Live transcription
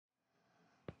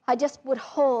I just would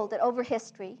hold that over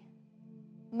history,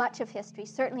 much of history,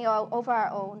 certainly over our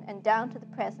own and down to the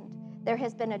present, there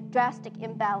has been a drastic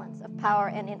imbalance of power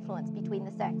and influence between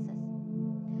the sexes.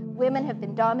 Women have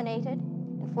been dominated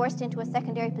and forced into a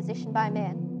secondary position by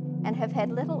men and have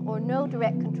had little or no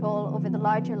direct control over the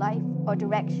larger life or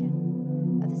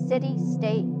direction of the city,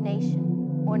 state,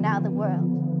 nation, or now the world.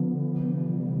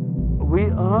 We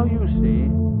are, you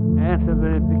see, at a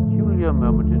very peculiar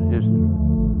moment in history.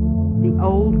 The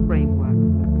old framework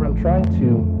broken. Trying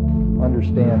to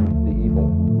understand the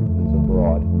evil that's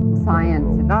abroad.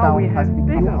 Science itself has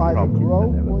become a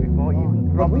problem than ever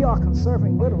before. But we are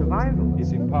conserving literalism.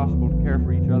 It's impossible to care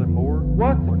for each other more.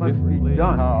 What must be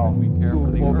done How we care for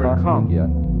the overcome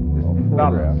earth. this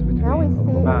imbalance between Now we see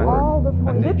man all the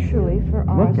points. Literally, for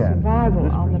our survival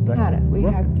on the planet, we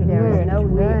have to learn to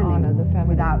honor the feminine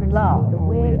without love, the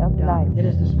way of life. It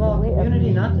is the small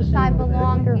community, not the I single.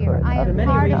 belong here. I am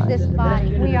part of this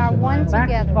body. We are one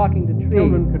together. Talking to trees.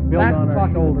 Children could build on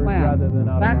our shoulders rather than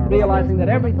out of our realizing that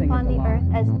everything upon is the alive.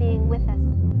 earth as being with us,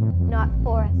 not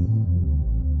for us.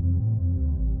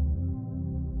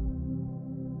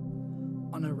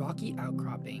 On a rocky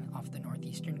outcropping off the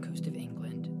northeastern coast of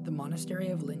England, the monastery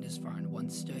of Lindisfarne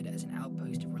once stood as an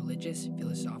outpost of religious,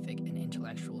 philosophic, and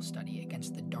intellectual study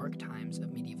against the dark times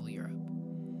of medieval Europe.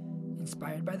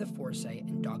 Inspired by the foresight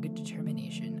and dogged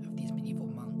determination of these medieval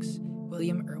monks,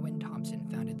 William Irwin Thompson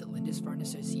founded the Lindisfarne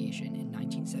Association in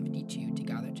 1972 to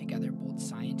gather together both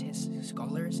scientists,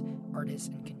 scholars, artists,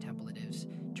 and contemplatives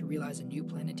to realize a new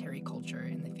planetary culture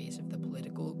in the face of the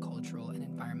political, cultural, and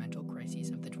environmental crises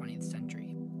of the 20th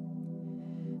century.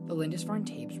 The Lindisfarne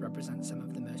tapes represent some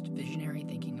of the most visionary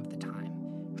thinking of the time,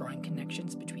 drawing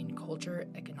connections between culture,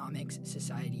 economics,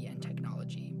 society, and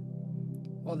technology.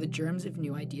 While the germs of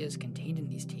new ideas contained in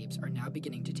these tapes are now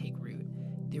beginning to take root,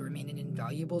 they remain an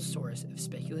invaluable source of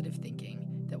speculative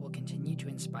thinking that will continue to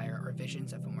inspire our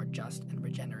visions of a more just and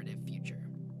regenerative future.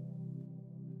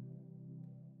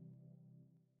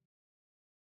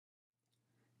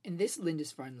 In this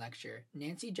Lindisfarne lecture,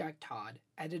 Nancy Jack Todd,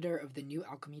 editor of the New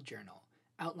Alchemy Journal,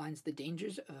 outlines the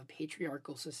dangers of a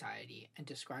patriarchal society and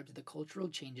describes the cultural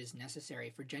changes necessary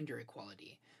for gender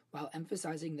equality, while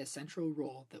emphasizing the central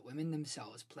role that women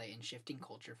themselves play in shifting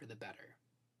culture for the better.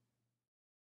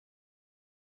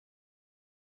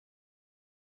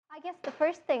 I guess the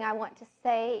first thing I want to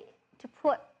say, to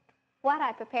put what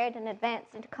I prepared in advance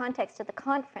into context of the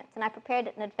conference, and I prepared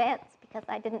it in advance because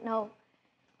I didn't know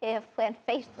if, when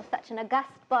faced with such an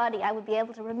august body, I would be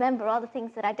able to remember all the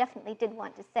things that I definitely did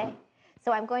want to say.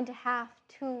 So I'm going to have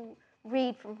to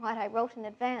read from what I wrote in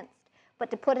advance, but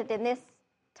to put it in this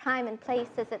time and place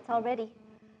as it's already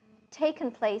taken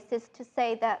place is to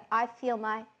say that I feel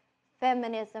my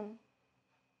feminism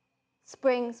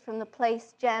springs from the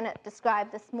place Janet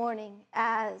described this morning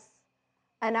as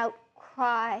an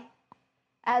outcry,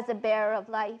 as a bearer of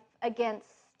life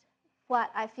against what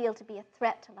I feel to be a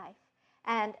threat to life.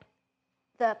 And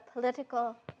the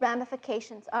political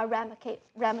ramifications are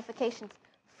ramifications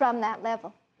from that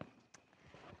level.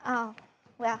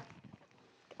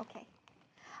 Okay.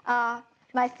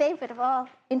 My favorite of all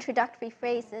introductory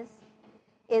phrases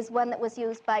is one that was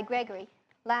used by Gregory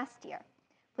last year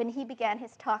when he began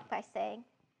his talk by saying,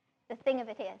 "The thing of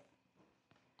it is."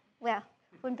 Well,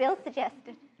 when Bill suggested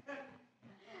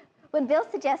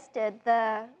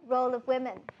the role of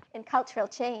women in cultural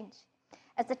change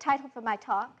as the title for my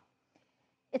talk,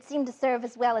 it seemed to serve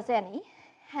as well as any,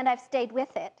 and I've stayed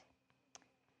with it.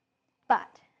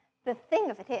 But the thing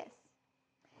of it is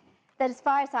that as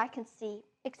far as I can see,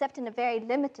 except in a very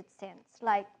limited sense,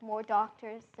 like more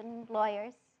doctors and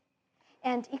lawyers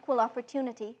and equal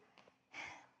opportunity,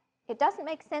 it doesn't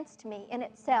make sense to me in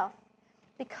itself,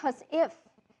 because if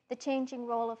the changing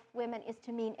role of women is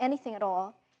to mean anything at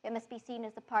all, it must be seen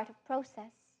as a part of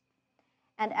process.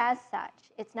 And as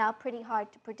such, it's now pretty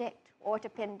hard to predict or to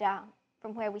pin down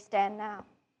from where we stand now.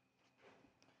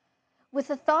 With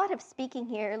the thought of speaking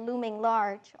here looming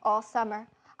large all summer,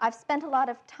 I've spent a lot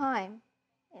of time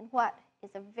in what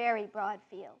is a very broad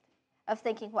field of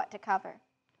thinking what to cover.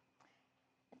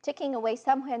 Ticking away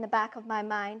somewhere in the back of my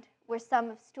mind were some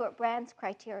of Stuart Brand's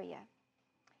criteria.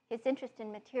 His interest in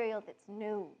material that's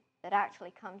new, that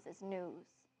actually comes as news.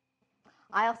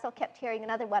 I also kept hearing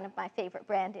another one of my favorite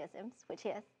Brandisms, which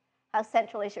is, how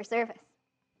central is your service?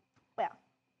 Well,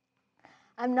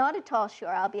 I'm not at all sure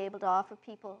I'll be able to offer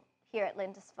people here at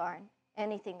Lindisfarne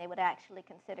anything they would actually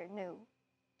consider new.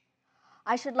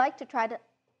 I should like to try to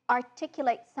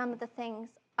articulate some of the things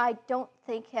I don't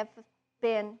think have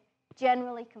been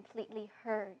generally completely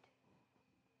heard.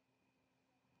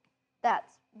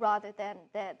 That's rather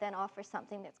than offer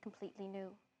something that's completely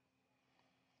new.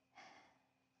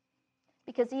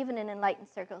 because even in enlightened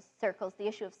circles, the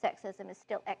issue of sexism is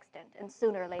still extant, and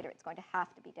sooner or later it's going to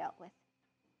have to be dealt with.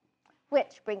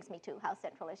 Which brings me to how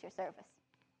central is your service.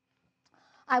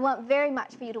 I want very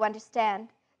much for you to understand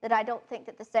that I don't think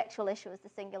that the sexual issue is the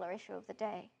singular issue of the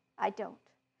day. I don't.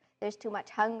 There's too much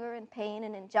hunger and pain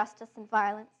and injustice and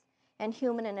violence and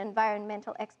human and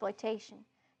environmental exploitation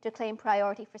to claim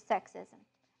priority for sexism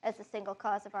as the single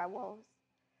cause of our woes.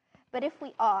 But if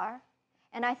we are,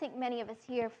 and I think many of us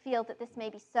here feel that this may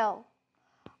be so,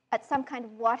 at some kind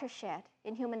of watershed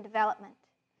in human development,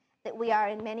 that we are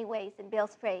in many ways, in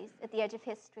Bill's phrase, at the edge of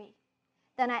history,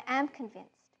 then I am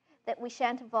convinced that we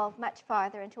shan't evolve much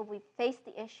farther until we face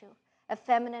the issue of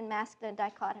feminine-masculine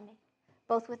dichotomy,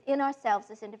 both within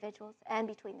ourselves as individuals and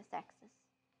between the sexes.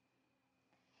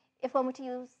 If one were to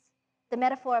use the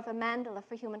metaphor of a mandala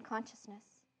for human consciousness,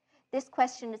 this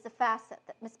question is a facet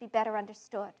that must be better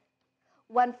understood,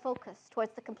 one focus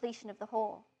towards the completion of the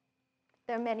whole.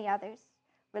 There are many others: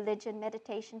 religion,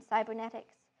 meditation,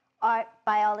 cybernetics, art,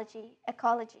 biology,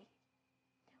 ecology.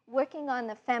 Working on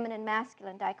the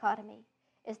feminine-masculine dichotomy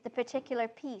is the particular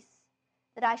piece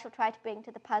that I shall try to bring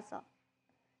to the puzzle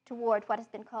toward what has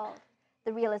been called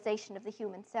the realization of the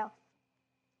human self.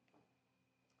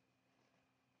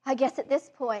 I guess at this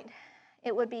point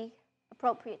it would be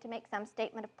appropriate to make some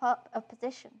statement of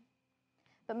position,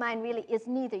 but mine really is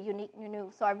neither unique nor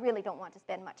new, so I really don't want to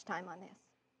spend much time on this.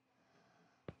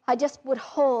 I just would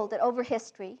hold that over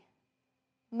history,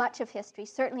 much of history,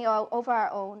 certainly over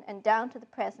our own and down to the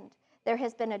present, there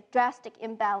has been a drastic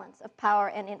imbalance of power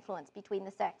and influence between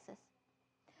the sexes.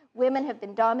 Women have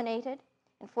been dominated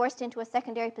and forced into a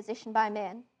secondary position by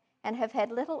men and have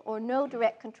had little or no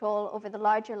direct control over the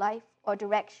larger life or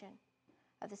direction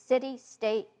of the city,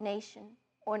 state, nation,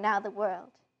 or now the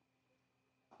world.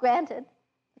 Granted,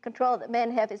 the control that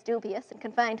men have is dubious and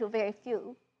confined to a very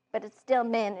few, but it's still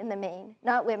men in the main,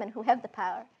 not women, who have the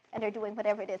power and are doing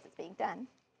whatever it is that's being done,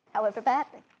 however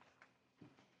badly.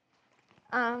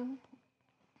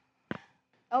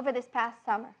 Over this past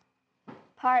summer,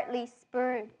 partly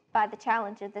spurred by the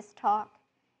challenge of this talk,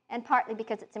 and partly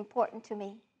because it's important to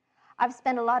me, I've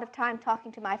spent a lot of time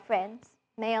talking to my friends,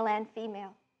 male and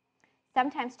female,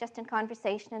 sometimes just in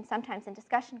conversation and sometimes in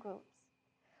discussion groups.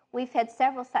 We've had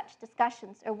several such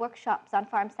discussions or workshops on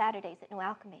Farm Saturdays at New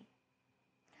Alchemy.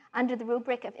 Under the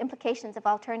rubric of implications of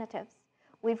alternatives,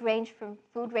 we've ranged from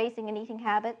food raising and eating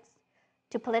habits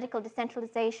to political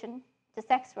decentralization to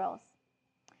sex roles.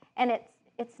 And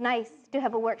it's nice to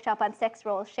have a workshop on sex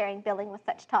roles sharing billing with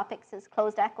such topics as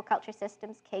closed aquaculture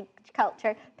systems, cage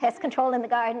culture, pest control in the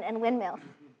garden, and windmills.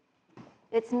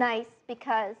 It's nice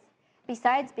because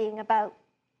besides being about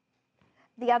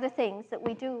the other things that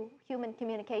we do, human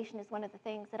communication is one of the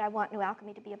things that I want New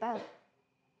Alchemy to be about.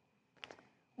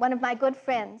 One of my good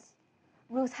friends,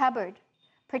 Ruth Hubbard,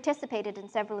 participated in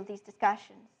several of these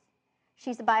discussions.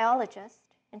 She's a biologist,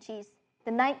 and she's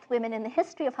the 9th woman in the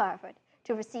history of Harvard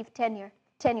to receive tenure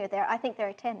there. I think there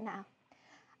are 10 now.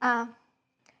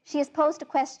 She has posed a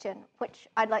question, which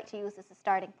I'd like to use as a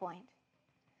starting point.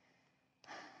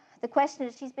 The question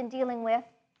that she's been dealing with,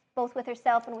 both with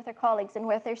herself and with her colleagues and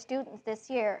with her students this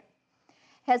year,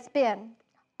 has been,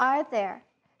 are there,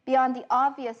 beyond the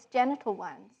obvious genital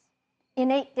ones,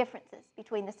 innate differences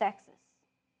between the sexes?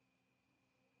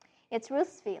 It's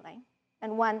Ruth's feeling,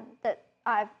 and one that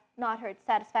I've not heard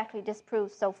satisfactorily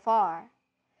disproved so far,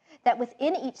 that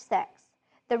within each sex,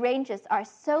 the ranges are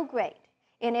so great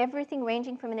in everything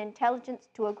ranging from an intelligence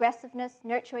to aggressiveness,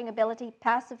 nurturing ability,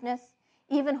 passiveness,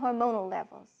 even hormonal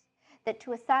levels, that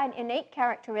to assign innate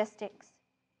characteristics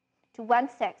to one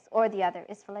sex or the other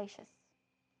is fallacious.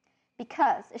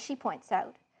 Because, as she points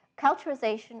out,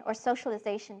 culturalization or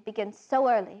socialization begins so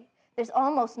early, there's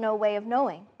almost no way of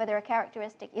knowing whether a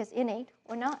characteristic is innate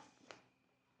or not.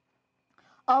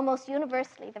 Almost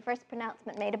universally, the first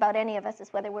pronouncement made about any of us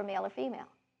is whether we're male or female.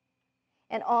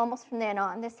 And almost from then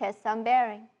on, this has some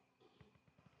bearing.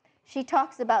 She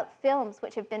talks about films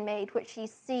which have been made, which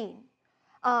she's seen,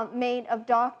 made of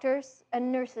doctors and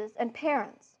nurses and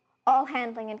parents, all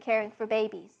handling and caring for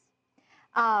babies.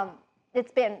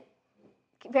 It's been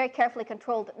very carefully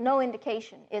controlled that no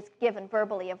indication is given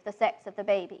verbally of the sex of the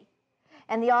baby.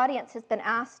 And the audience has been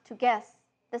asked to guess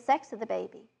the sex of the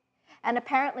baby. And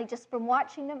apparently, just from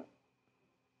watching them,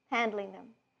 handling them,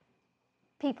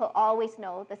 people always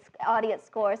know the audience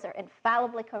scores are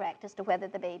infallibly correct as to whether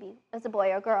the baby is a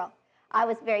boy or girl. I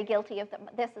was very guilty of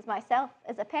this as myself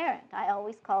as a parent. I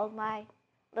always called my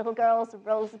little girls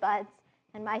rosebuds,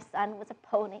 and my son was a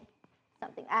pony,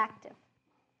 something active.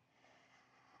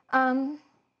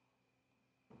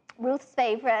 Ruth's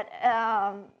favorite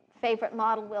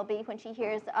model will be when she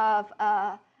hears of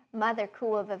mother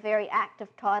coo of a very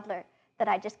active toddler that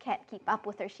I just can't keep up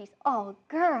with her. She's, oh,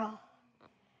 girl.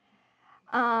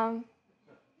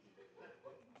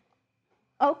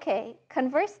 Okay,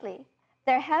 conversely,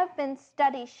 there have been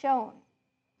studies shown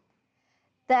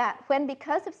that when,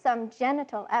 because of some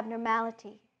genital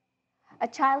abnormality, a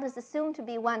child is assumed to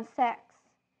be one sex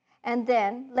and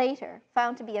then later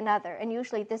found to be another, and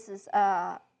usually this is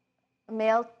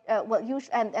male,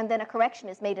 and then a correction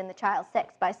is made in the child's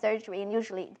sex by surgery, and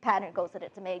usually the pattern goes that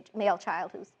it's a male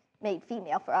child who's made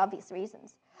female for obvious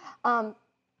reasons.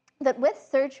 That with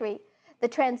surgery, the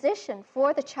transition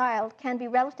for the child can be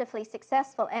relatively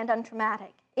successful and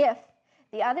untraumatic if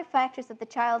the other factors of the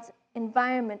child's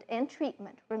environment and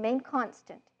treatment remain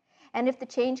constant, and if the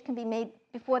change can be made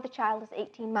before the child is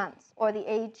 18 months or the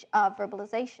age of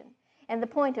verbalization. And the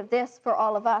point of this for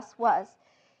all of us was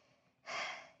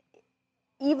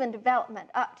even development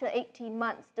up to 18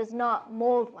 months does not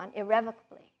mold one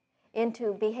irrevocably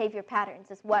into behavior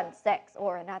patterns as one sex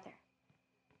or another.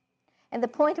 And the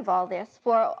point of all this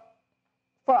for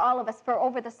all of us for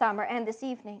over the summer and this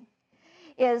evening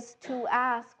is to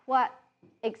ask what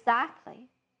exactly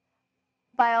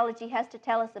biology has to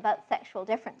tell us about sexual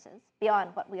differences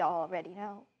beyond what we all already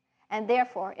know, and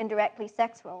therefore indirectly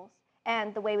sex roles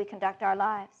and the way we conduct our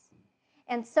lives.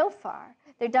 And so far,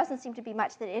 there doesn't seem to be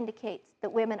much that indicates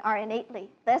that women are innately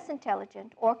less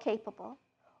intelligent or capable,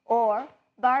 or,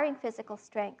 barring physical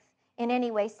strength, in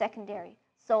any way secondary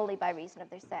solely by reason of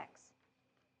their sex.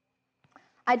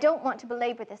 I don't want to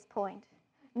belabor this point,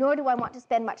 nor do I want to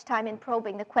spend much time in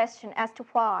probing the question as to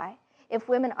why, if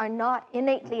women are not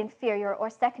innately inferior or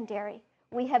secondary,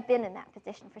 we have been in that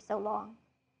position for so long.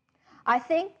 I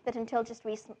think that until just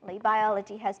recently,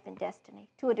 biology has been destiny,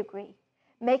 to a degree,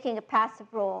 making a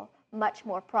passive role much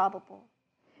more probable.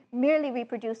 Merely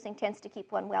reproducing tends to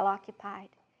keep one well occupied.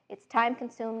 It's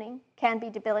time-consuming, can be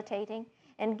debilitating,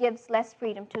 and gives less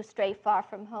freedom to stray far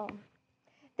from home.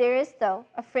 There is, though,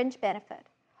 a fringe benefit,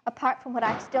 apart from what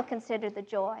I still consider the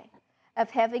joy of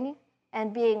having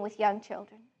and being with young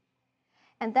children.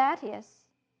 And that is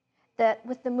that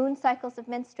with the moon cycles of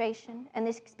menstruation and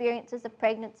the experiences of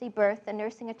pregnancy, birth, and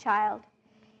nursing a child,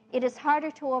 it is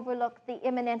harder to overlook the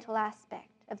immanental aspect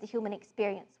of the human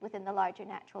experience within the larger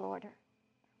natural order.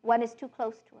 One is too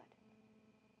close to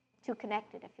it, too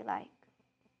connected, if you like.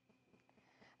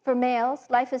 For males,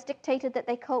 life is dictated that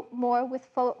they cope more with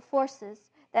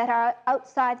forces that are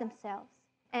outside themselves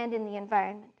and in the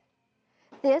environment.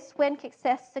 This, when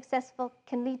successful,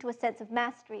 can lead to a sense of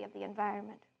mastery of the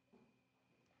environment,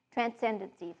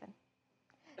 transcendence even.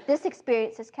 This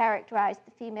experience has characterized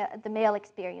the male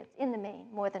experience in the main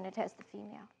more than it has the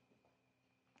female.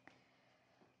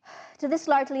 To this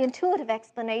largely intuitive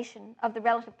explanation of the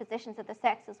relative positions of the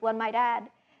sexes, one might add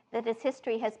that as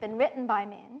history has been written by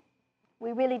men,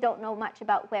 we really don't know much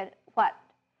about what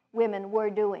women were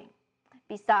doing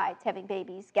besides having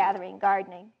babies, gathering,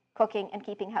 gardening, cooking, and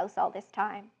keeping house all this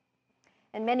time.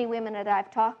 And many women that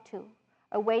I've talked to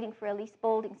are waiting for Elise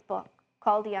Boulding's book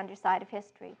called The Underside of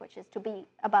History, which is to be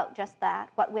about just that,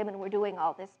 what women were doing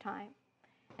all this time.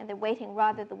 And they're waiting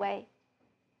rather the way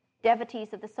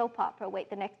devotees of the soap opera wait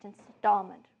the next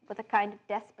installment with a kind of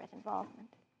desperate involvement.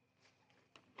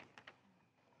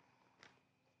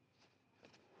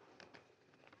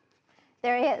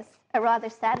 There is a rather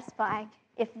satisfying,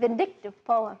 if vindictive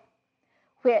poem,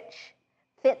 which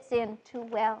fits in too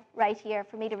well right here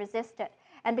for me to resist it.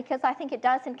 And because I think it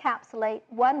does encapsulate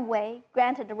one way,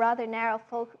 granted a rather narrow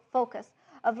focus,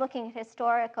 of looking at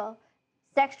historical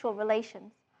sexual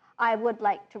relations, I would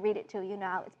like to read it to you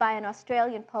now. It's by an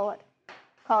Australian poet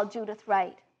called Judith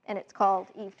Wright, and it's called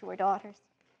Eve to Her Daughters.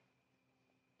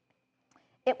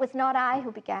 It was not I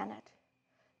who began it,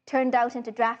 turned out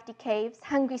into drafty caves,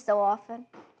 hungry so often,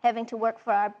 having to work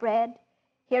for our bread,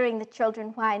 hearing the children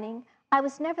whining. I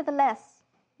was nevertheless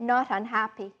not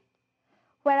unhappy.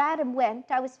 Where Adam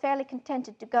went, I was fairly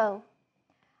contented to go.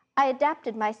 I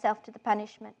adapted myself to the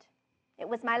punishment. It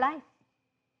was my life.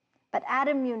 But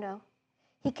Adam, you know,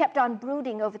 he kept on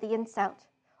brooding over the insult,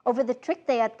 over the trick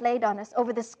they had played on us,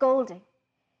 over the scolding.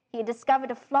 He had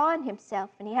discovered a flaw in himself,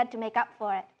 and he had to make up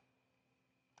for it.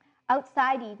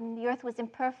 Outside Eden, the earth was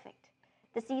imperfect.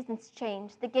 The seasons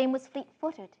changed. The game was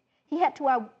fleet-footed. He had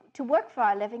to work for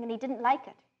our living, and he didn't like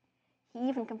it. He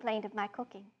even complained of my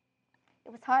cooking.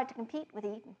 It was hard to compete with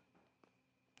Eden.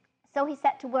 So he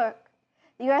set to work.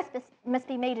 The earth must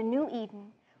be made a new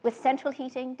Eden, with central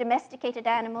heating, domesticated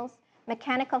animals,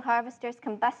 mechanical harvesters,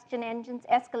 combustion engines,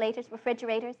 escalators,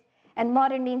 refrigerators, and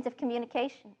modern means of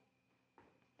communication,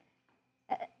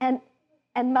 and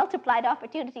multiplied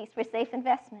opportunities for safe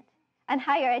investment, and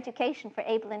higher education for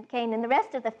Abel and Cain and the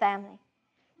rest of the family.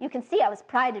 You can see how his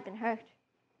pride had been hurt.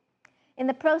 In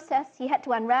the process, he had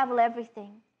to unravel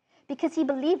everything because he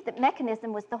believed that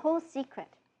mechanism was the whole secret.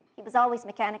 He was always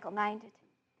mechanical-minded.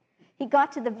 He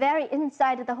got to the very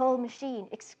inside of the whole machine,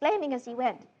 exclaiming as he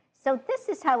went, "So this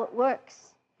is how it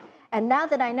works. And now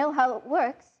that I know how it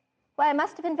works, why, I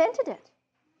must have invented it.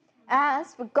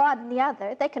 As for God and the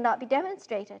other, they cannot be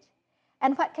demonstrated.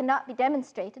 And what cannot be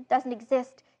demonstrated doesn't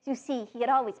exist." You see, he had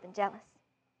always been jealous.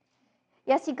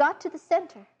 Yes, he got to the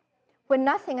center, where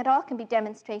nothing at all can be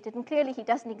demonstrated, and clearly he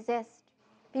doesn't exist.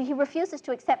 But he refuses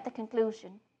to accept the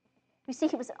conclusion. You see,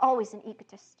 he was always an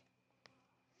egotist.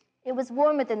 It was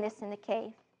warmer than this in the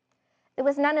cave. There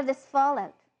was none of this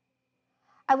fallout.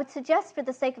 I would suggest, for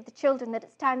the sake of the children, that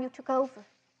it's time you took over.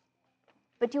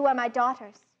 But you are my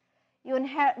daughters. You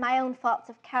inherit my own faults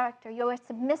of character. You are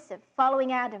submissive,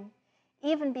 following Adam,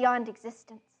 even beyond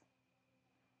existence.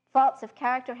 Faults of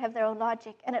character have their own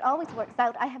logic, and it always works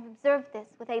out. I have observed this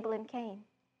with Abel and Cain.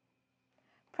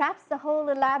 Perhaps the whole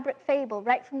elaborate fable,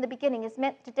 right from the beginning, is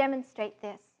meant to demonstrate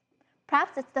this.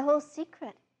 Perhaps it's the whole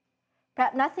secret.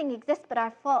 Perhaps nothing exists but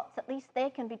our faults. At least they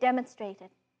can be demonstrated.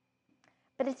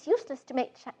 But it's useless to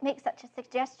make such a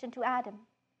suggestion to Adam.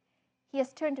 He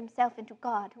has turned himself into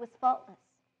God, who is faultless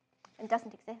and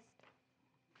doesn't exist.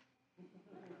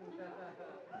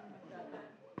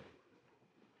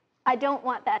 I don't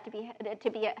want that to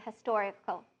be a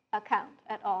historical account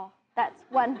at all. That's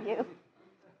one view.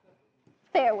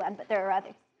 Fair one, but there are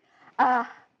others.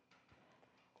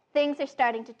 Things are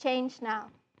starting to change now,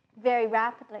 very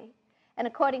rapidly. And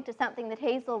according to something that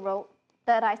Hazel wrote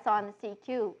that I saw in the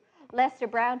CQ, Lester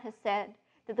Brown has said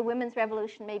that the women's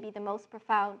revolution may be the most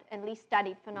profound and least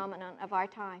studied phenomenon of our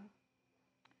time.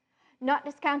 Not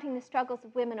discounting the struggles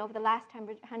of women over the last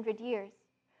 100 years,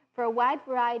 for a wide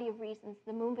variety of reasons,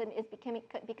 the movement is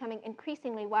becoming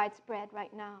increasingly widespread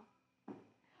right now.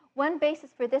 One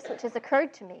basis for this, which has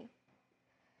occurred to me,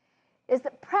 is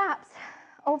that perhaps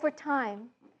over time,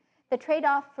 the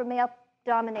trade-off for male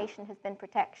domination has been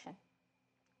protection.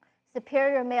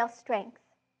 Superior male strength,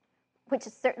 which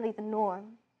is certainly the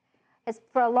norm, has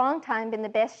for a long time been the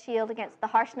best shield against the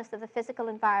harshness of the physical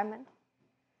environment,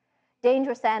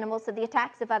 dangerous animals, and the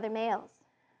attacks of other males.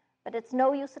 But it's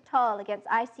no use at all against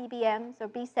ICBMs or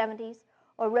B-70s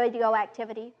or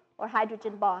radioactivity or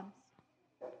hydrogen bombs.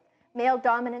 Male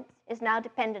dominance is now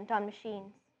dependent on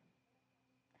machines.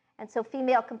 And so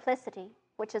female complicity,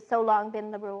 which has so long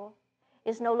been the rule,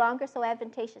 is no longer so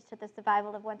advantageous to the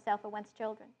survival of oneself or one's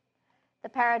children. The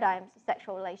paradigms of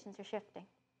sexual relations are shifting.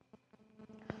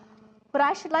 What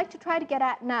I should like to try to get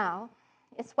at now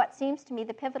is what seems to me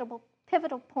the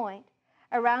pivotal point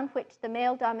around which the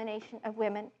male domination of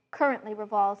women currently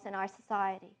revolves in our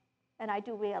society. And I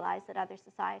do realize that other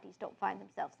societies don't find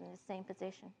themselves in the same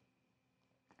position.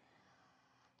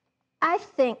 I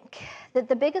think that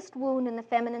the biggest wound in the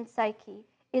feminine psyche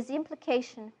is the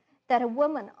implication that a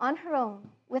woman on her own,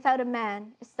 without a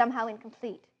man, is somehow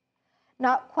incomplete,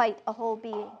 not quite a whole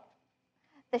being.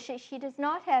 That she does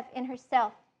not have in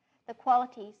herself the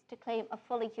qualities to claim a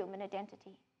fully human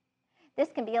identity. This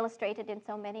can be illustrated in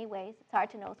so many ways. It's hard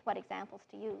to know what examples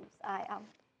to use. I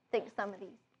think some of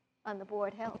these on the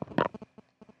board help.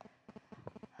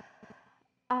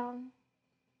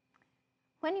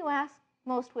 When you ask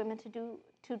most women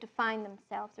to define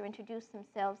themselves or introduce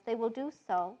themselves, they will do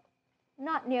so,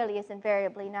 not nearly as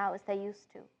invariably now as they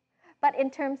used to, but in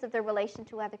terms of their relation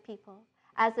to other people,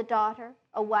 as a daughter,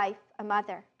 a wife, a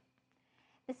mother.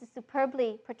 This is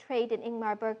superbly portrayed in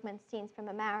Ingmar Bergman's Scenes from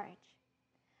a Marriage.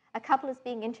 A couple is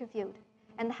being interviewed,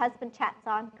 and the husband chats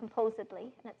on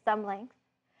composedly and at some length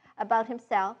about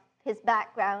himself, his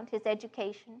background, his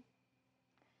education,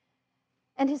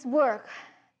 and his work.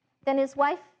 Then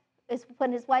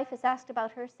when his wife is asked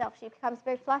about herself, she becomes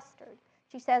very flustered.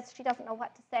 She says she doesn't know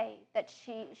what to say, that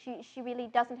she really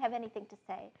doesn't have anything to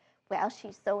say. Well,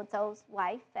 she's so-and-so's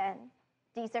wife, and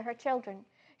these are her children.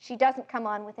 She doesn't come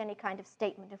on with any kind of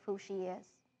statement of who she is.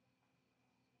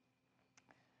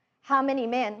 How many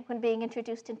men, when being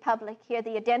introduced in public, hear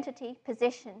the identity,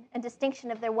 position, and distinction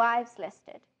of their wives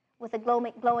listed, with a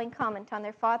glowing comment on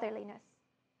their fatherliness?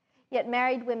 Yet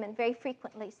married women very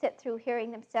frequently sit through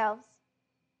hearing themselves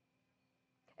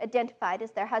identified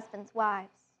as their husbands' wives.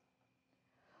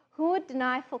 Who would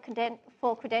deny full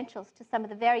credentials to some of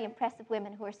the very impressive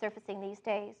women who are surfacing these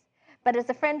days? But as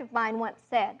a friend of mine once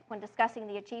said when discussing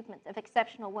the achievements of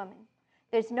exceptional women,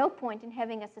 there's no point in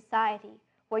having a society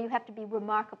where you have to be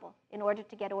remarkable in order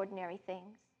to get ordinary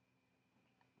things.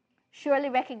 Surely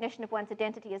recognition of one's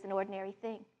identity is an ordinary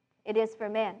thing. It is for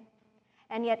men.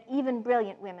 And yet even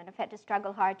brilliant women have had to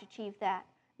struggle hard to achieve that,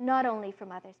 not only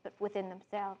from others, but within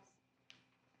themselves.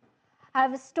 I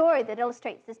have a story that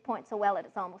illustrates this point so well that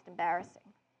it's almost embarrassing.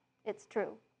 It's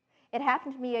true. It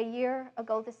happened to me a year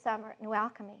ago this summer at New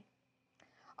Alchemy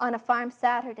on a farm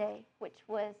Saturday, which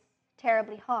was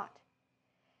terribly hot.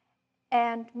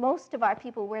 And most of our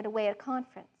people were away at a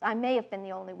conference. I may have been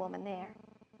the only woman there.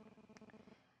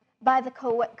 By the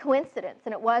coincidence,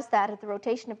 and it was that at the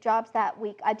rotation of jobs that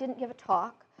week, I didn't give a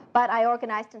talk, but I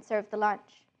organized and served the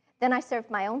lunch. Then I served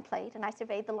my own plate, and I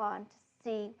surveyed the lawn to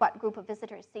see what group of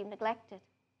visitors seemed neglected.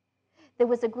 There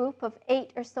was a group of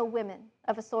 8 or so women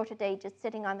of assorted ages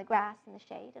sitting on the grass in the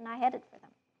shade, and I headed for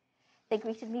them. They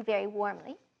greeted me very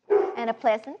warmly, and a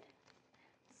pleasant,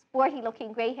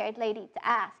 sporty-looking, gray-haired lady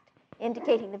asked,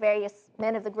 indicating the various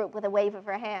men of the group with a wave of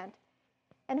her hand,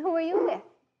 "And who are you with?"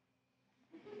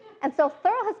 And so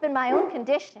thorough has been my own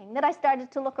conditioning that I started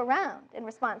to look around in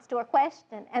response to her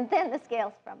question, and then the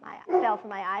scales fell from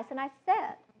my eyes, and I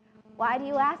said, "Why do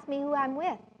you ask me who I'm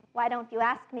with? Why don't you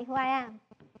ask me who I am?"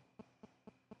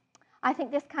 I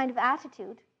think this kind of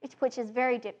attitude, which is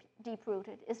very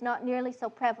deep-rooted, is not nearly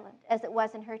so prevalent as it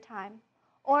was in her time,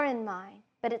 or in mine,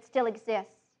 but it still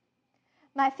exists.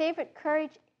 My favorite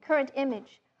current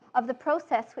image of the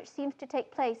process which seems to take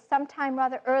place sometime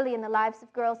rather early in the lives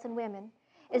of girls and women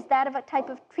is that of a type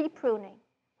of tree pruning,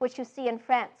 which you see in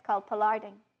France called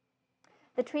pollarding.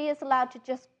 The tree is allowed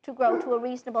to grow to a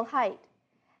reasonable height.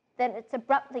 Then it's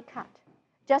abruptly cut,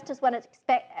 just as one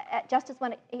expects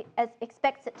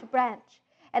it to branch.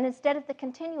 And instead of the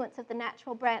continuance of the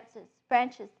natural branches,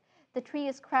 the tree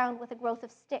is crowned with a growth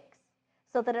of sticks,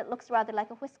 so that it looks rather like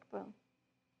a whisk broom.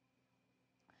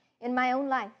 In my own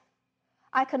life,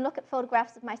 I can look at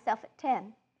photographs of myself at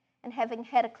 10, and having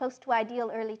had a close to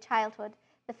ideal early childhood,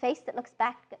 the face that looks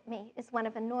back at me is one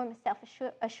of enormous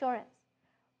self-assurance,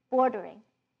 bordering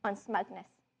on smugness.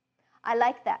 I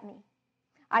like that me.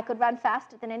 I could run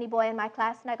faster than any boy in my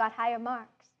class, and I got higher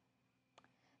marks.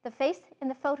 The face in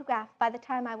the photograph, by the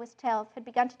time I was 12, had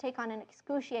begun to take on an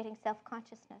excruciating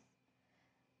self-consciousness.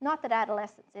 Not that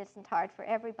adolescence isn't hard for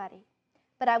everybody,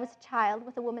 but I was a child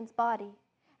with a woman's body,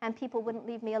 and people wouldn't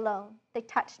leave me alone. They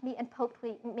touched me and poked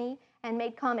me and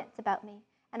made comments about me,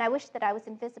 and I wished that I was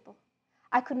invisible.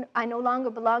 I no longer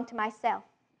belonged to myself,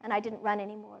 and I didn't run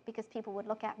anymore because people would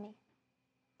look at me.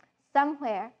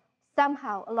 Somewhere,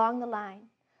 somehow along the line,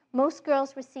 most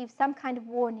girls receive some kind of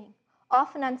warning,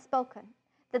 often unspoken,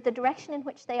 that the direction in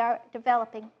which they are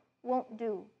developing won't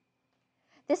do.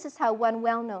 This is how one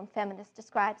well-known feminist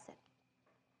describes it.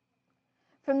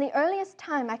 From the earliest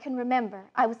time I can remember,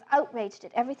 I was outraged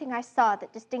at everything I saw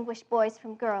that distinguished boys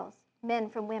from girls, men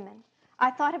from women.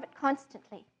 I thought of it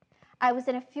constantly. I was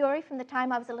in a fury from the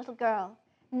time I was a little girl.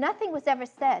 Nothing was ever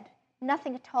said,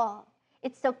 nothing at all.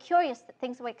 It's so curious that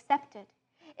things were accepted.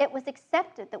 It was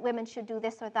accepted that women should do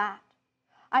this or that.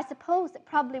 I suppose it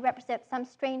probably represents some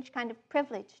strange kind of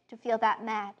privilege to feel that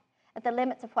mad at the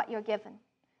limits of what you're given.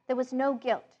 There was no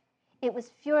guilt. It was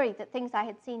fury that things I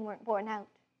had seen weren't borne out.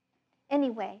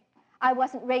 Anyway, I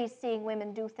wasn't raised seeing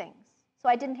women do things, so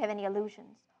I didn't have any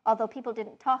illusions, although people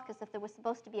didn't talk as if there was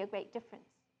supposed to be a great difference.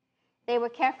 They were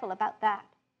careful about that,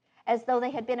 as though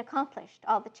they had been accomplished,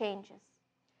 all the changes.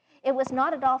 It was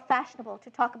not at all fashionable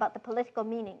to talk about the political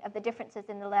meaning of the differences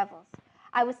in the levels.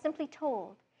 I was simply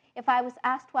told, if I was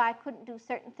asked why I couldn't do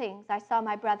certain things I saw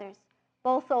my brothers,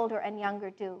 both older and younger,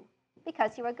 do,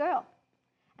 because you're a girl.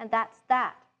 And that's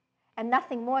that, and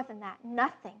nothing more than that,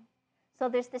 nothing. So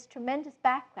there's this tremendous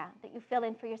background that you fill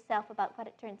in for yourself about what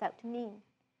it turns out to mean,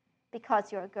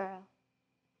 because you're a girl.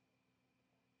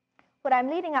 What I'm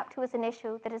leading up to is an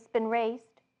issue that has been raised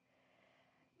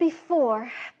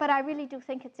before, but I really do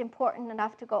think it's important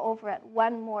enough to go over it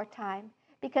one more time,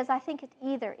 because I think it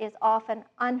either is often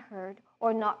unheard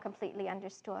or not completely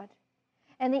understood.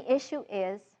 And the issue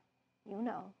is, you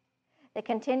know, the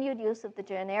continued use of the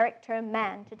generic term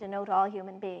man to denote all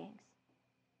human beings.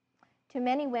 To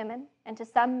many women and to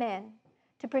some men,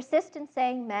 to persist in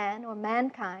saying man or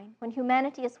mankind when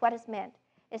humanity is what is meant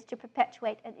is to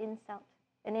perpetuate an insult,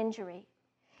 an injury.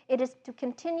 It is to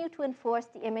continue to enforce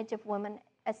the image of women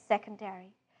as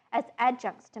secondary, as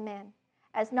adjuncts to men,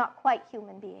 as not quite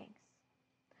human beings.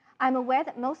 I'm aware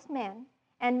that most men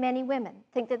and many women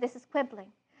think that this is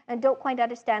quibbling and don't quite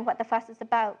understand what the fuss is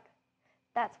about.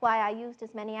 That's why I used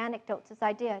as many anecdotes as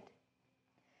I did.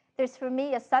 There's for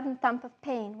me a sudden thump of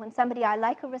pain when somebody I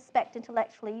like or respect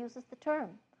intellectually uses the term,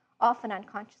 often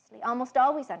unconsciously, almost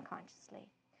always unconsciously,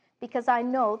 because I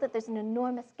know that there's an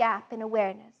enormous gap in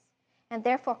awareness and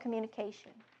therefore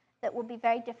communication that will be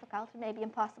very difficult and maybe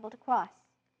impossible to cross.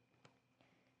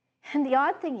 And the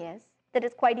odd thing is that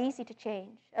it's quite easy to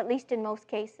change, at least in most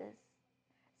cases.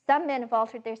 Some men have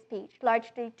altered their speech,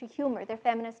 largely to humor their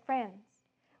feminist friends.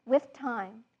 with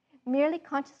time, merely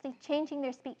consciously changing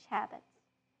their speech habits,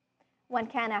 one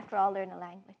can, after all, learn a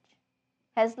language,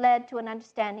 has led to an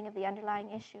understanding of the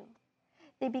underlying issue.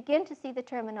 They begin to see the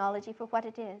terminology for what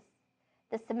it is,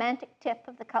 the semantic tip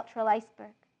of the cultural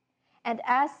iceberg, and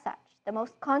as such, the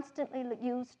most constantly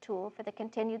used tool for the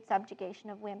continued subjugation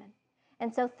of women,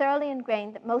 and so thoroughly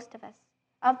ingrained that most of us,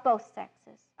 of both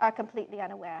sexes, are completely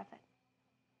unaware of it.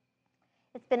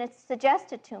 It's been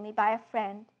suggested to me by a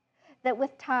friend that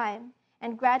with time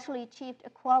and gradually achieved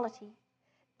equality,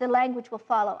 the language will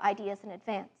follow ideas in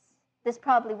advance. This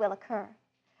probably will occur.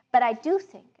 But I do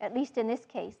think, at least in this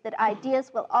case, that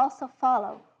ideas will also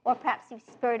follow, or perhaps be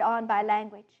spurred on by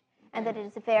language, and that it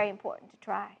is very important to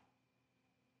try.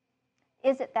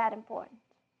 Is it that important?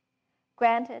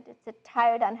 Granted, it's a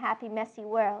tired, unhappy, messy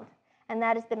world, and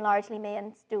that has been largely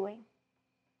man's doing.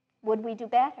 Would we do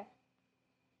better?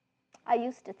 I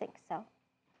used to think so.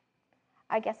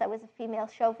 I guess I was a female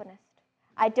chauvinist.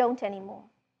 I don't anymore.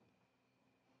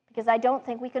 Because I don't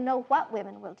think we can know what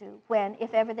women will do when,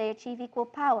 if ever, they achieve equal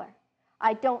power.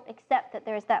 I don't accept that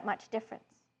there is that much difference.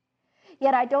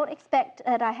 Yet I don't expect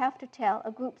that I have to tell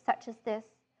a group such as this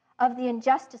of the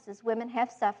injustices women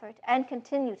have suffered and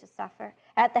continue to suffer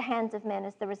at the hands of men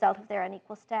as the result of their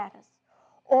unequal status,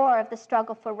 or of the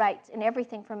struggle for rights in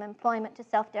everything from employment to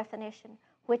self-definition,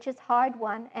 which is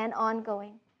hard-won and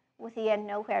ongoing, with the end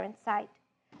nowhere in sight.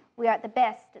 We are at the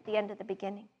best at the end of the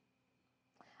beginning.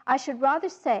 I should rather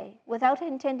say, without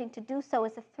intending to do so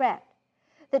as a threat,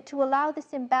 that to allow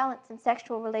this imbalance in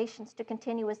sexual relations to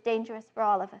continue is dangerous for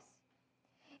all of us.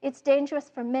 It's dangerous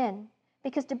for men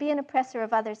because to be an oppressor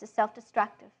of others is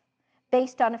self-destructive,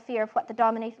 based on a fear of what the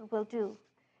dominated will do,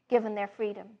 given their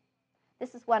freedom.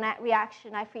 This is one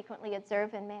reaction I frequently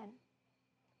observe in men.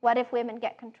 What if women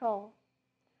get control?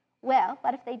 Well,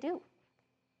 what if they do?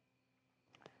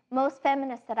 Most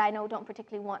feminists that I know don't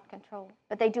particularly want control,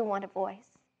 but they do want a voice.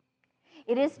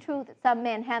 It is true that some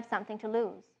men have something to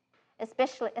lose,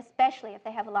 especially if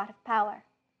they have a lot of power.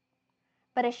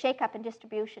 But a shake-up in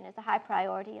distribution is a high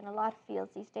priority in a lot of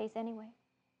fields these days anyway.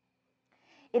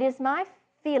 It is my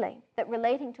feeling that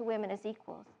relating to women as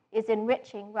equals is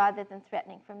enriching rather than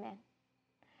threatening for men.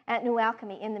 At New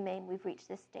Alchemy, in the main, we've reached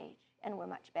this stage, and we're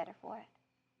much better for it.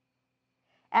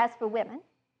 As for women,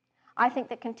 I think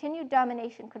that continued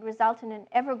domination could result in an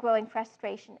ever-growing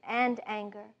frustration and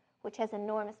anger, which has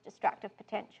enormous destructive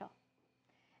potential.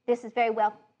 This is very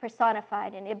well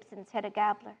personified in Ibsen's Hedda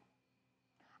Gabler.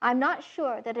 I'm not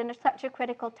sure that in such a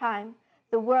critical time,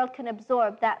 the world can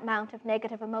absorb that amount of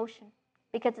negative emotion,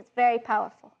 because it's very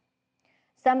powerful.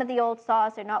 Some of the old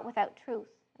saws are not without truth,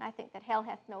 and I think that hell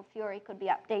hath no fury could be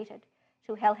updated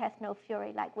to hell hath no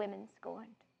fury like women scorned.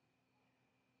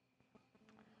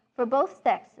 For both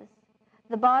sexes,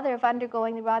 the bother of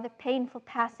undergoing the rather painful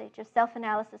passage of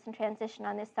self-analysis and transition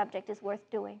on this subject is worth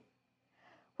doing.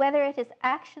 Whether it is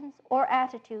actions or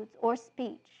attitudes or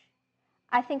speech,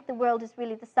 I think the world is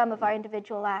really the sum of our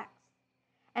individual acts,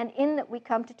 and in that we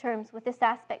come to terms with this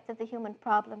aspect of the human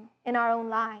problem in our own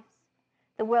lives,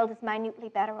 the world is minutely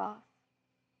better off.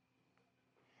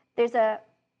 There's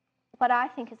what I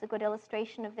think is a good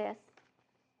illustration of this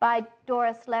by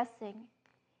Doris Lessing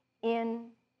in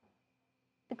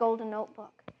The Golden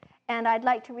Notebook. And I'd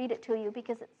like to read it to you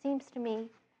because it seems to me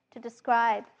to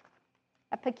describe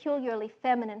a peculiarly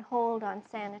feminine hold on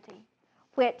sanity,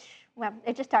 which, well,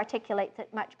 it just articulates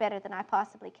it much better than I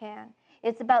possibly can.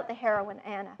 It's about the heroine,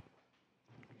 Anna.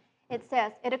 It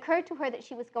says, it occurred to her that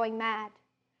she was going mad,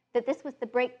 that this was the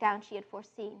breakdown she had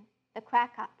foreseen, the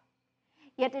crack-up.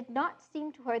 Yet it did not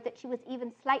seem to her that she was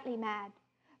even slightly mad,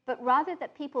 but rather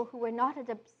that people who were not as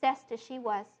obsessed as she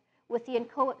was with the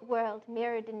inchoate world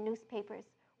mirrored in newspapers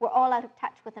were all out of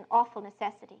touch with an awful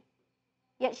necessity.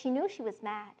 Yet she knew she was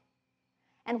mad.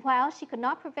 And while she could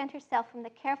not prevent herself from the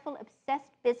careful,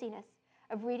 obsessed busyness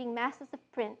of reading masses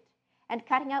of print and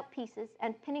cutting out pieces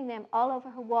and pinning them all over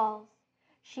her walls,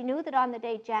 she knew that on the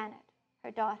day Janet,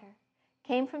 her daughter,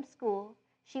 came from school,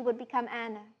 she would become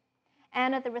Anna,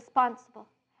 Anna the responsible,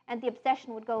 and the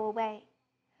obsession would go away.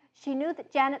 She knew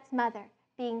that Janet's mother,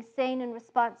 being sane and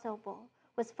responsible,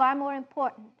 was far more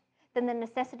important than the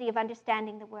necessity of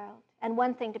understanding the world, and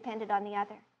one thing depended on the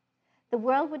other. The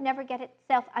world would never get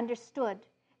itself understood,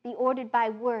 be ordered by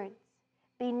words,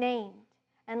 be named,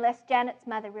 unless Janet's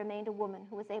mother remained a woman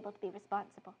who was able to be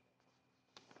responsible.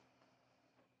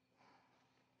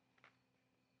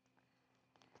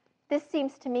 This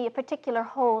seems to me a particular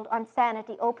hold on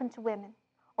sanity open to women,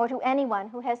 or to anyone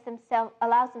who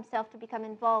allows himself to become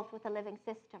involved with a living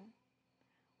system,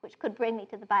 which could bring me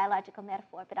to the biological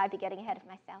metaphor, but I'd be getting ahead of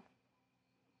myself.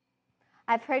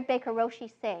 I've heard Baker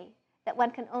Roshi say that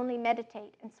one can only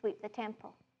meditate and sweep the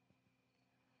temple.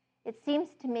 It seems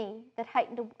to me that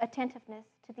heightened attentiveness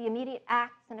to the immediate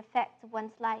acts and effects of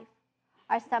one's life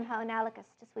are somehow analogous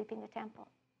to sweeping the temple.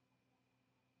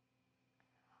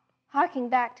 Harking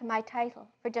back to my title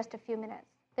for just a few minutes,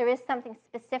 there is something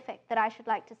specific that I should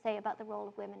like to say about the role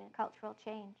of women in cultural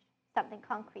change, something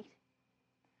concrete.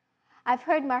 I've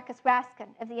heard Marcus Raskin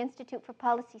of the Institute for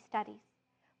Policy Studies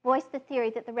voice the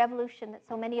theory that the revolution that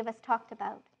so many of us talked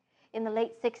about in the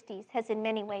late 60s has in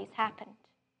many ways happened.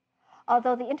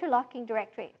 Although the interlocking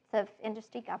directorates of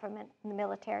industry, government, and the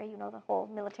military, you know, the whole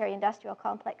military-industrial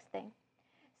complex thing,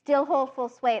 still hold full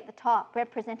sway at the top,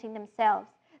 representing themselves,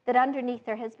 that underneath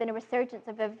there has been a resurgence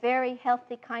of a very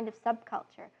healthy kind of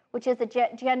subculture, which is a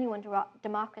genuine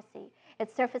democracy.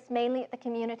 It's surfaced mainly at the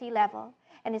community level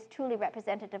and is truly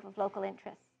representative of local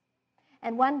interests.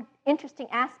 And one interesting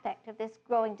aspect of this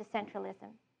growing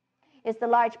decentralism is the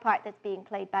large part that's being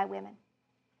played by women.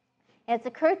 It's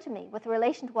occurred to me, with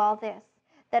relation to all this,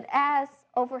 that as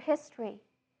over history,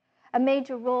 a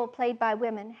major role played by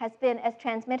women has been as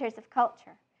transmitters of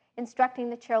culture, instructing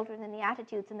the children in the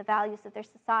attitudes and the values of their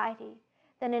society,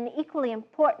 then an equally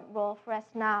important role for us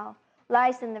now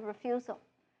lies in the refusal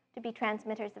to be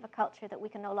transmitters of a culture that we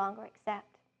can no longer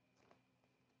accept.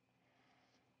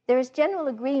 There is general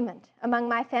agreement among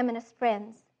my feminist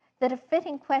friends that a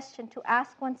fitting question to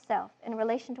ask oneself in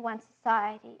relation to one's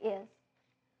society is,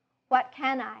 what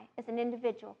can I, as an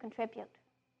individual, contribute?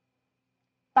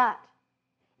 But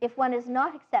if one is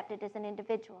not accepted as an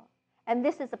individual, and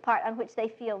this is a part on which they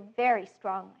feel very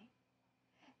strongly,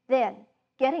 then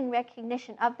getting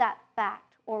recognition of that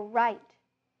fact or right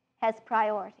has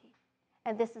priority.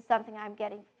 And this is something I'm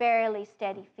getting fairly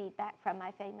steady feedback from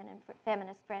my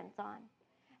feminist friends on.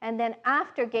 And then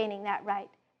after gaining that right,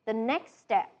 the next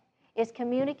step is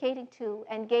communicating to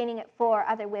and gaining it for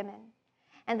other women.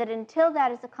 And that until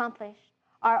that is accomplished,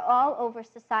 our all-over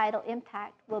societal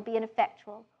impact will be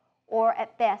ineffectual, or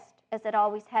at best, as it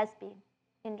always has been,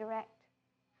 indirect.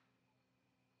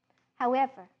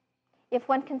 However, if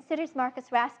one considers Marcus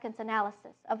Raskin's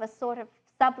analysis of a sort of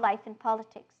sublife in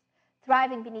politics,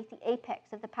 thriving beneath the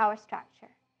apex of the power structure,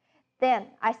 then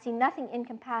I see nothing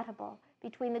incompatible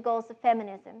between the goals of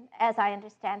feminism, as I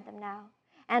understand them now,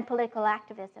 and political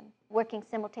activism working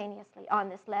simultaneously on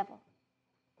this level.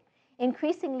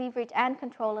 Increasing leverage and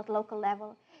control at local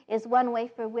level is one way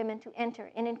for women to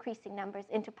enter in increasing numbers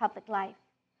into public life.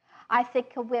 I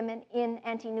think of women in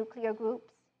anti-nuclear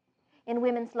groups, in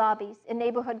women's lobbies, in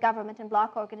neighborhood government and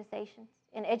block organizations,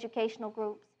 in educational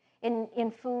groups,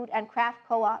 in food and craft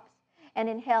co-ops, and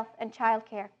in health and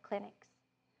childcare clinics.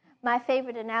 My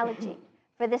favorite analogy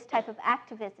for this type of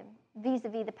activism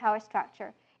vis-a-vis the power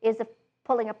structure is of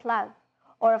pulling a plug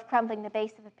or of crumbling the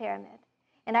base of a pyramid.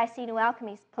 And I see New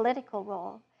Alchemy's political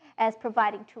role as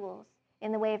providing tools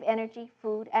in the way of energy,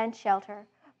 food, and shelter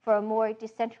for a more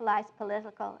decentralized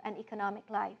political and economic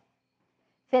life,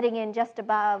 fitting in just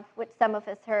above what some of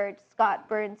us heard Scott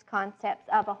Burns' concepts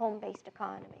of a home-based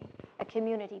economy, a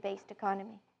community-based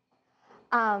economy.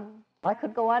 I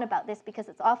could go on about this because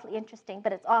it's awfully interesting,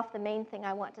 but it's off the main thing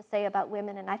I want to say about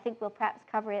women, and I think we'll perhaps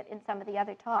cover it in some of the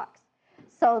other talks.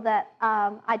 So that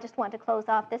I just want to close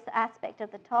off this aspect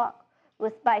of the talk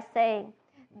by saying,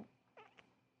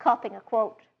 copying a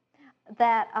quote,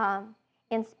 that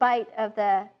in spite of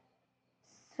the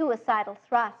suicidal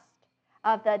thrust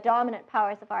of the dominant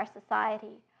powers of our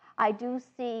society, I do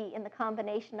see in the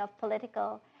combination of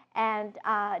political and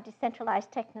decentralized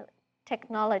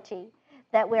technology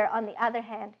that we're, on the other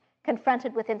hand,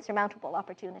 confronted with insurmountable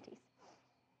opportunities.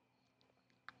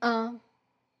 There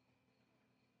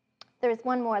is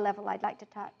one more level I'd like to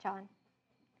touch on.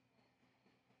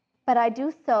 But I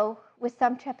do so with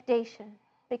some trepidation,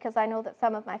 because I know that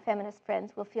some of my feminist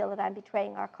friends will feel that I'm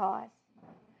betraying our cause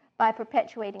by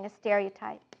perpetuating a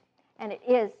stereotype. And it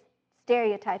is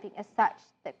stereotyping as such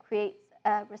that creates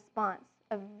a response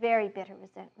of very bitter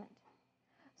resentment.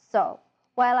 So,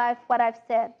 while what I've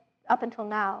said up until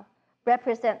now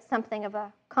represents something of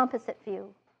a composite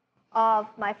view of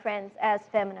my friends as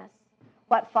feminists,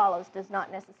 what follows does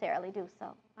not necessarily do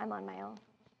so. I'm on my own.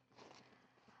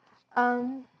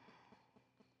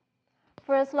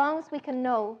 For as long as we can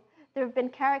know, there have been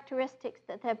characteristics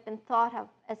that have been thought of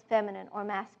as feminine or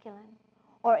masculine,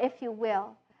 or if you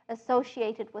will,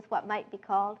 associated with what might be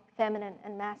called feminine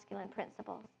and masculine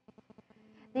principles.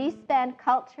 These span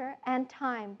culture and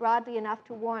time broadly enough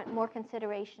to warrant more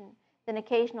consideration than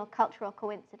occasional cultural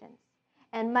coincidence,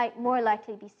 and might more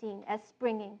likely be seen as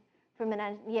springing from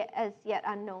an as yet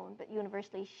unknown but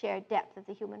universally shared depth of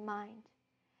the human mind,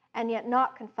 and yet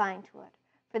not confined to it,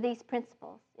 for these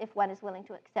principles, if one is willing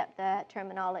to accept the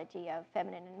terminology of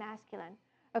feminine and masculine,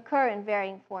 occur in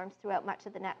varying forms throughout much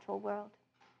of the natural world.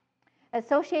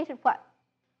 Associated with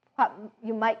what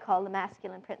you might call the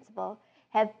masculine principle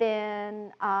have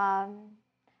been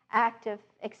active,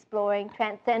 exploring,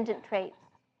 transcendent traits,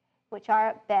 which are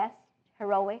at best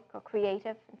heroic or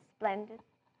creative and splendid,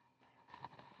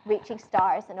 reaching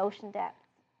stars and ocean depths.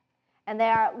 And they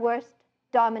are at worst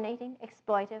dominating,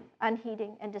 exploitive,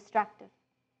 unheeding, and destructive.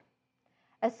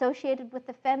 Associated with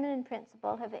the feminine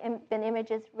principle have been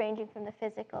images ranging from the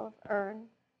physical of urn,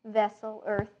 vessel,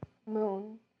 earth,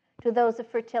 moon, to those of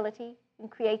fertility and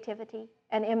creativity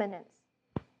and immanence.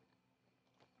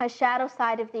 A shadow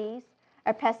side of these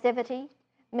are passivity,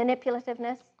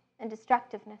 manipulativeness, and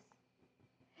destructiveness.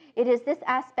 It is this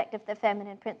aspect of the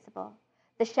feminine principle,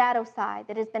 the shadow side,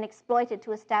 that has been exploited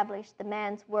to establish the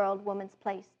man's world, woman's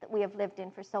place that we have lived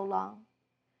in for so long.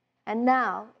 And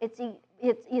now it's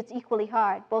equally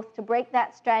hard, both to break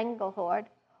that stranglehold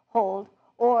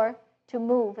or to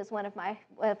move, as one of my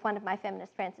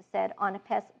feminist friends has said, on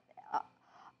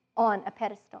a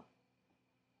pedestal.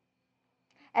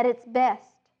 At its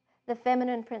best, the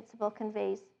feminine principle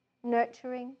conveys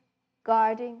nurturing,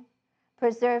 guarding,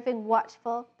 preserving,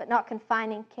 watchful, but not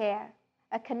confining care,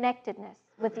 a connectedness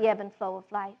with the ebb and flow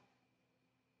of life.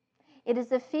 It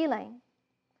is a feeling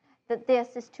that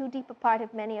this is too deep a part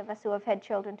of many of us who have had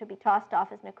children to be tossed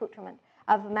off as an accoutrement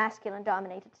of a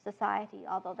masculine-dominated society,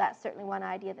 although that's certainly one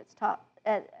idea that's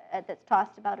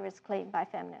tossed about or is claimed by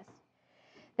feminists.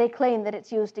 They claim that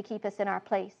it's used to keep us in our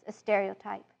place, a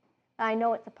stereotype. I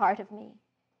know it's a part of me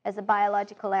as a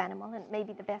biological animal, and it may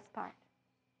be the best part.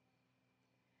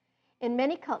 In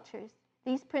many cultures,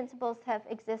 these principles have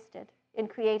existed in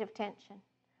creative tension,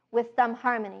 with some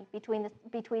harmony between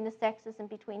the sexes and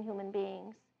between human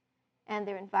beings and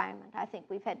their environment. I think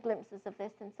we've had glimpses of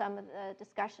this in some of the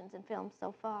discussions in films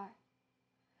so far.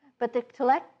 But the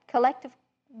collective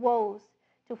woes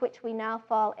to which we now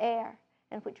fall heir,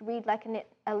 and which read like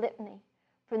a litany,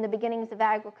 from the beginnings of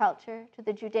agriculture to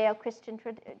the Judeo-Christian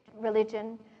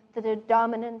religion, to the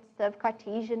dominance of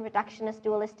Cartesian reductionist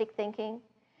dualistic thinking,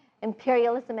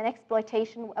 imperialism and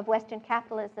exploitation of Western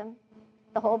capitalism,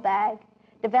 the whole bag,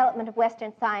 development of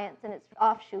Western science and its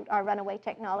offshoot, our runaway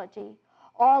technology.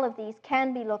 All of these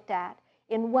can be looked at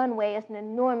in one way as an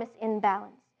enormous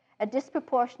imbalance, a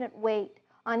disproportionate weight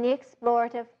on the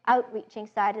explorative, outreaching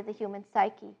side of the human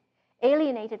psyche,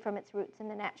 alienated from its roots in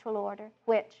the natural order,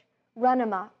 which, run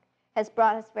amok, has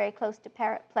brought us very close to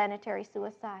planetary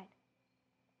suicide.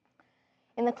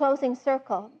 In the closing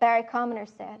circle, Barry Commoner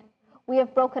said, "We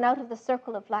have broken out of the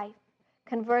circle of life,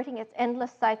 converting its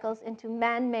endless cycles into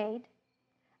man-made,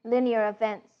 linear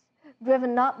events,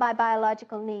 driven not by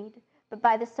biological need, but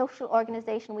by the social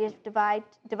organization we have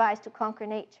devised to conquer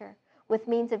nature, with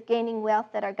means of gaining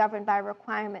wealth that are governed by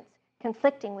requirements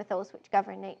conflicting with those which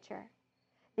govern nature.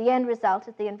 The end result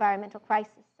is the environmental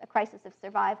crisis, a crisis of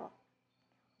survival.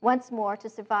 Once more, to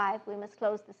survive, we must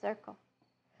close the circle.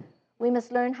 We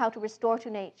must learn how to restore to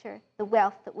nature the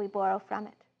wealth that we borrow from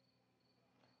it."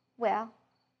 Well,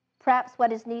 perhaps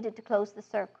what is needed to close the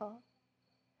circle,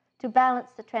 to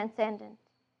balance the transcendent,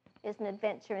 is an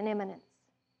adventure in immanence.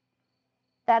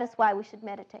 That is why we should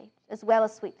meditate, as well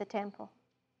as sweep the temple.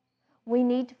 We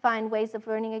need to find ways of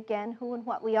learning again who and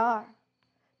what we are,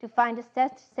 to find a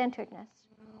centeredness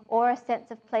or a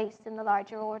sense of place in the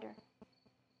larger order.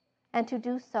 And to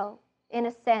do so, in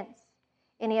a sense,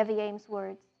 in Evie Ames'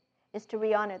 words, is to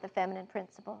re-honor the feminine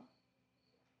principle.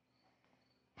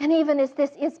 And even as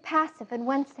this is passive in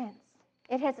one sense,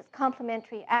 it has its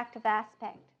complementary active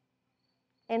aspect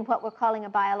in what we're calling a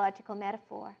biological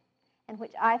metaphor, and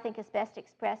which I think is best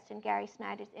expressed in Gary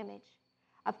Snyder's image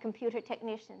of computer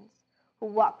technicians who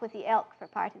walk with the elk for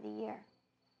part of the year.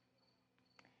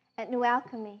 At New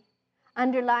Alchemy,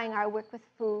 underlying our work with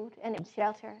food and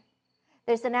shelter,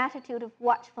 there's an attitude of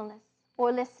watchfulness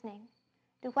or listening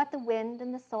to what the wind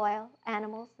and the soil,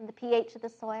 animals and the pH of the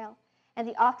soil, and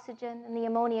the oxygen and the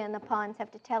ammonia in the ponds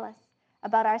have to tell us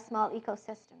about our small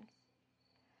ecosystems.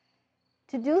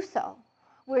 To do so,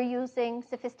 we're using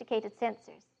sophisticated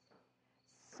sensors,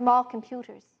 small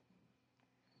computers.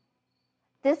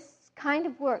 This kind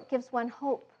of work gives one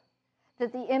hope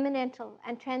that the immanental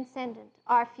and transcendent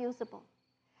are fusible,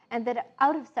 and that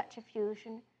out of such a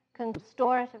fusion can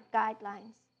restorative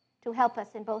guidelines to help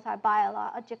us in both our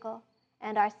biological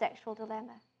and our sexual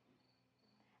dilemma.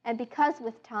 And because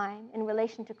with time, in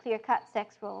relation to clear-cut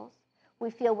sex roles, we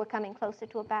feel we're coming closer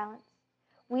to a balance,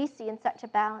 we see in such a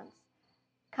balance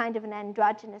kind of an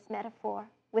androgynous metaphor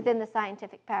within the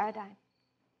scientific paradigm.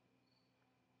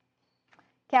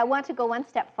 Okay, I want to go one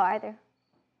step farther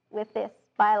with this.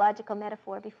 biological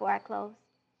metaphor before I close.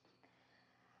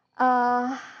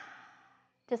 To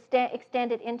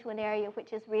extend it into an area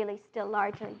which is really still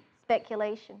largely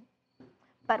speculation,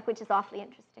 but which is awfully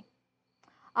interesting.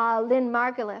 Lynn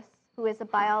Margulis, who is a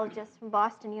biologist from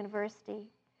Boston University,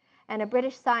 and a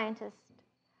British scientist,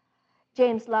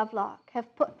 James Lovelock,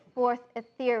 have put forth a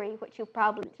theory which you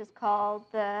probably just called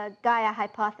the Gaia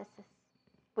hypothesis,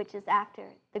 which is after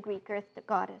the Greek earth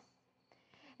goddess.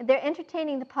 And they're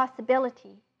entertaining the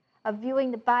possibility of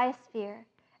viewing the biosphere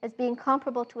as being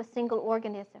comparable to a single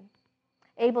organism,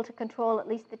 able to control at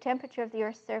least the temperature of the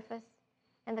Earth's surface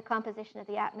and the composition of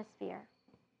the atmosphere.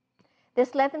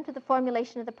 This led them to the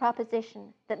formulation of the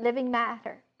proposition that living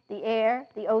matter, the air,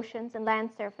 the oceans, and land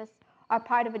surface, are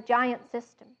part of a giant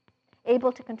system,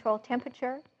 able to control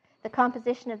temperature, the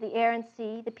composition of the air and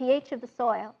sea, the pH of the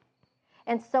soil,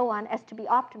 and so on, as to be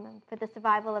optimum for the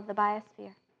survival of the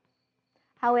biosphere.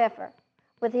 However,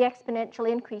 with the exponential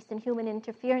increase in human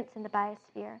interference in the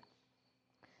biosphere,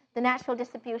 the natural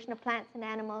distribution of plants and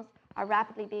animals are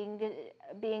rapidly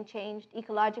being changed,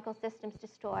 ecological systems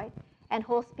destroyed, and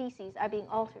whole species are being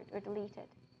altered or deleted.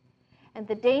 And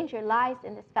the danger lies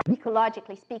in this fact,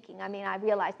 ecologically speaking. I mean, I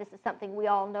realize this is something we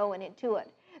all know and intuit,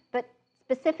 but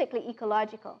specifically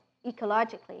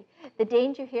ecologically, the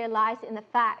danger here lies in the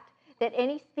fact that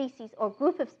any species or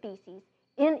group of species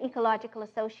in ecological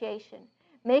association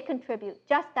may contribute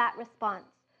just that response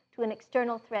to an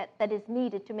external threat that is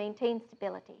needed to maintain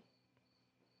stability.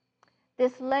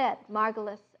 This led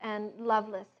Margulis and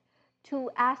Lovelace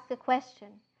to ask the question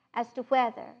as to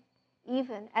whether,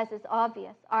 even as is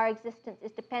obvious, our existence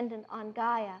is dependent on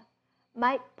Gaia,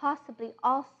 might possibly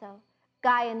also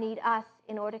Gaia need us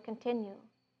in order to continue.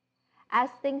 As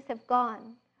things have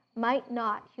gone, might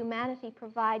not humanity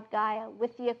provide Gaia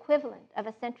with the equivalent of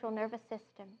a central nervous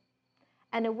system,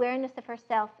 an awareness of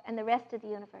herself and the rest of the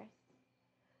universe?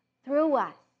 Through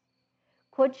us,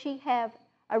 could she have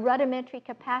a rudimentary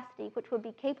capacity which would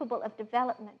be capable of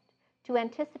development to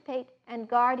anticipate and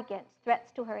guard against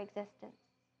threats to her existence?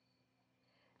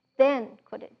 Then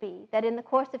could it be that in the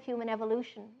course of human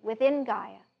evolution within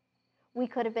Gaia, we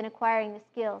could have been acquiring the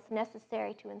skills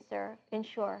necessary to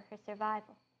ensure her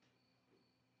survival?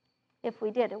 If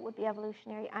we did, it would be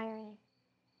evolutionary irony.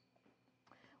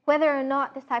 Whether or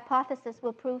not this hypothesis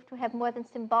will prove to have more than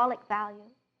symbolic value,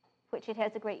 which it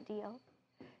has a great deal,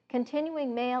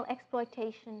 continuing male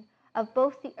exploitation of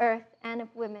both the earth and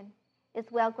of women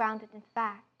is well grounded in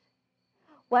fact.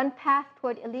 One path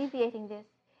toward alleviating this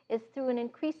is through an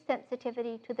increased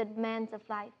sensitivity to the demands of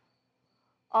life,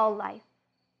 all life.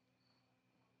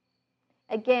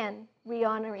 Again,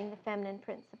 re-honoring the feminine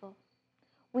principle.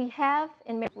 We have,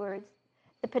 in many words,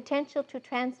 the potential to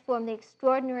transform the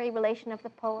extraordinary relation of the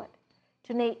poet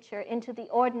to nature into the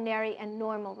ordinary and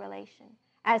normal relation,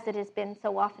 as it has been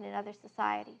so often in other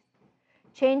societies,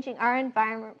 changing our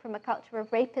environment from a culture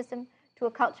of rapism to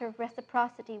a culture of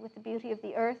reciprocity with the beauty of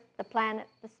the earth, the planet,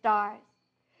 the stars.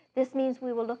 This means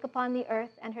we will look upon the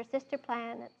earth and her sister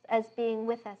planets as being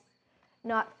with us,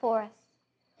 not for us.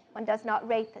 One does not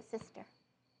rape a sister.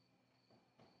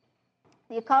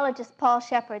 The ecologist Paul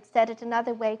Shepard said it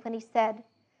another way when he said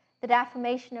that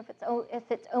affirmation of its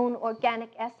own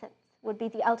organic essence would be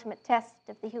the ultimate test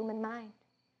of the human mind.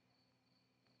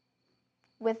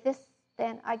 With this,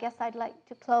 then, I guess I'd like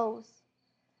to close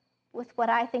with what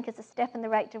I think is a step in the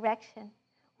right direction,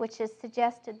 which is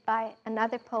suggested by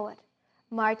another poet,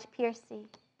 Marge Piercy,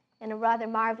 in a rather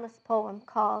marvelous poem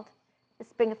called The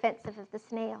Spring Offensive of the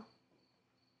Snail.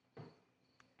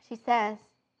 She says,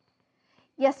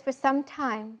 "Yes, for some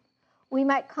time we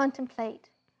might contemplate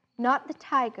not the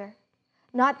tiger,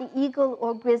 not the eagle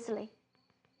or grizzly,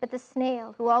 but the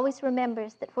snail who always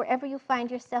remembers that wherever you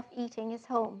find yourself eating is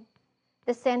home,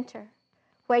 the center,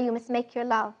 where you must make your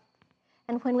love,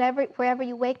 and wherever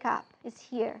you wake up is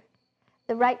here,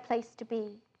 the right place to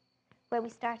be, where we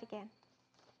start again."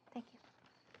 Thank you.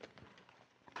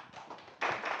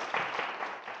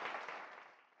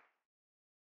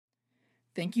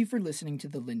 Thank you for listening to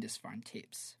the Lindisfarne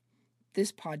Tapes.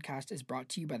 This podcast is brought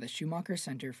to you by the Schumacher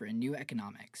Center for a New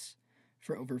Economics.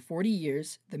 For over 40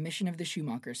 years, the mission of the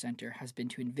Schumacher Center has been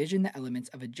to envision the elements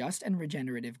of a just and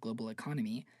regenerative global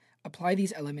economy, apply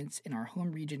these elements in our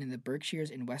home region in the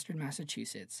Berkshires in western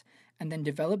Massachusetts, and then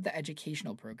develop the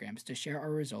educational programs to share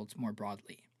our results more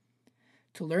broadly.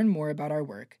 To learn more about our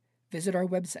work, visit our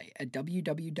website at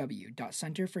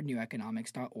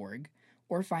www.centerforneweconomics.org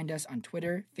or find us on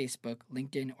Twitter, Facebook,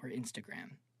 LinkedIn, or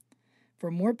Instagram. For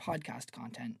more podcast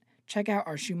content, check out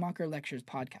our Schumacher Lectures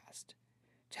podcast.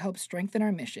 To help strengthen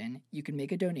our mission, you can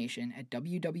make a donation at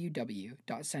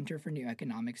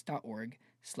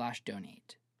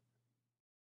www.centerforneweconomics.org/donate.